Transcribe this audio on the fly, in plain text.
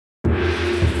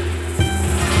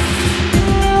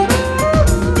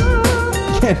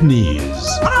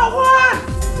Cantonese.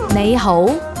 你好，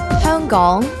香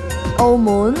港、澳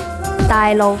門、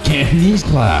大陸。 Cantonese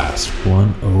Class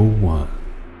 101.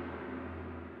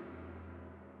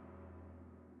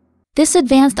 This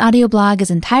advanced audio blog is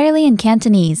entirely in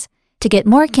Cantonese. To get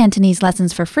more Cantonese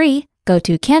lessons for free, go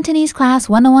to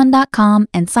CantoneseClass101.com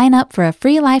and sign up for a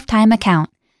free lifetime account.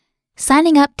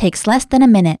 Signing up takes less than a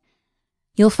minute.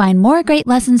 You'll find more great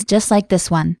lessons just like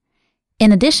this one.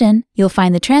 In addition, you'll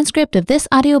find the transcript of this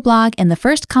audio blog and the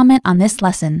first comment on this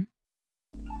lesson.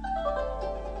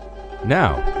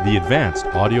 Now, the advanced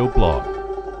audio blog.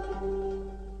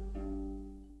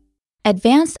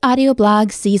 Advanced Audio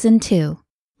Blog Season 2,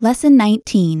 Lesson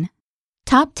 19.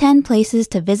 Top 10 Places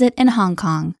to Visit in Hong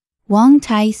Kong. Wong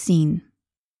Scene.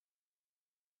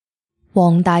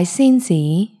 黃大仙寺。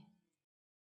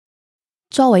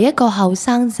作為一個後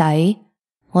生仔，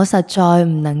我實在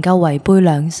唔能夠違背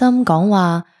良心講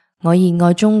話我熱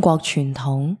愛中國傳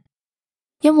統，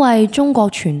因為中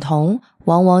國傳統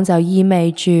往往就意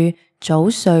味住早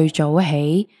睡早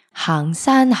起、行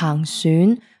山行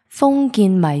船、封建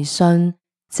迷信、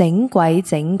整鬼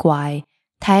整怪、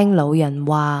聽老人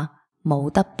話、冇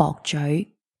得駁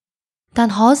嘴。但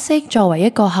可惜作為一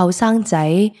個後生仔，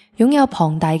擁有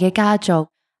龐大嘅家族，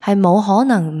係冇可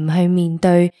能唔去面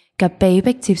對及被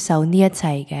迫接受呢一切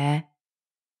嘅。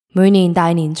每年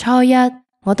大年初一，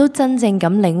我都真正咁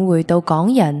領會到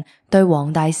港人對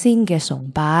黃大仙嘅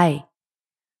崇拜。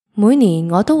每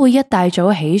年我都會一大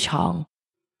早起床，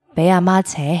俾阿媽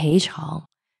扯起床，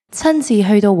親自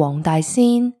去到黃大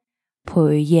仙，陪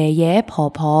爺爺婆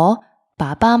婆、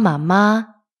爸爸媽媽。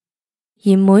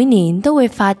而每年都會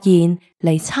發現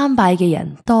嚟參拜嘅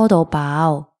人多到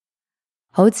爆，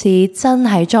好似真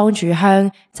係裝住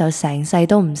香就成世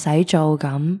都唔使做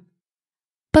咁。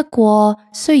不過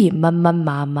雖然密密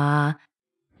麻麻，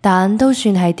但都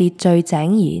算係秩序井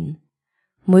然。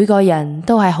每個人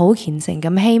都係好虔誠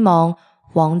咁希望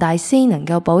黃大仙能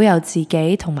夠保佑自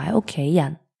己同埋屋企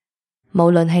人，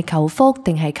無論係求福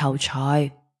定係求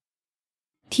財。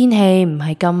天氣唔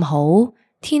係咁好，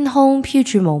天空飄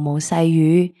住毛毛細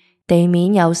雨，地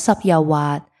面又濕又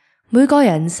滑，每個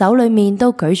人手裏面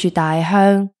都舉住大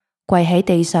香，跪喺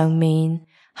地上面，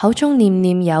口中念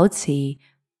念有詞，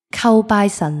叩拜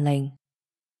神靈。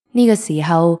呢個時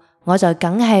候我就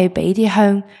梗係俾啲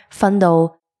香分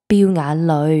到飆眼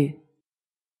淚。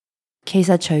其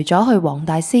實除咗去黃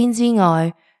大仙之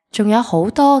外，仲有好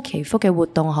多祈福嘅活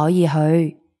動可以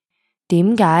去。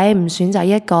點解唔選擇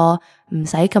一個唔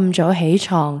使咁早起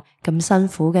床咁辛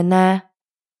苦嘅呢？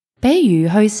比如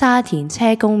去沙田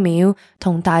車公廟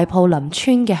同大埔林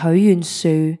村嘅許願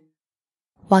樹，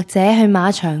或者去馬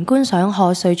場觀賞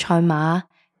賀歲賽馬，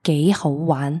幾好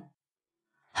玩。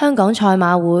香港賽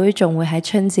馬會仲會喺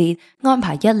春節安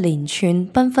排一連串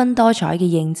繽紛多彩嘅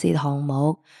應節項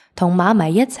目，同馬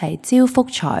迷一齊招福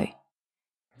財，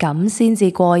咁先至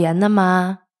過癮啊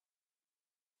嘛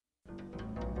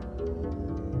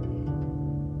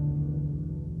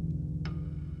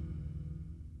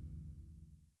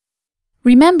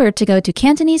！Remember to go to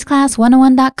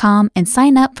CantoneseClass101.com and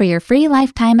sign up for your free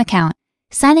lifetime account.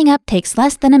 Signing up takes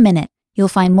less than a minute. You'll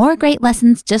find more great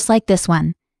lessons just like this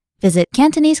one. Visit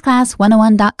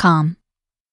CantoneseClass101.com.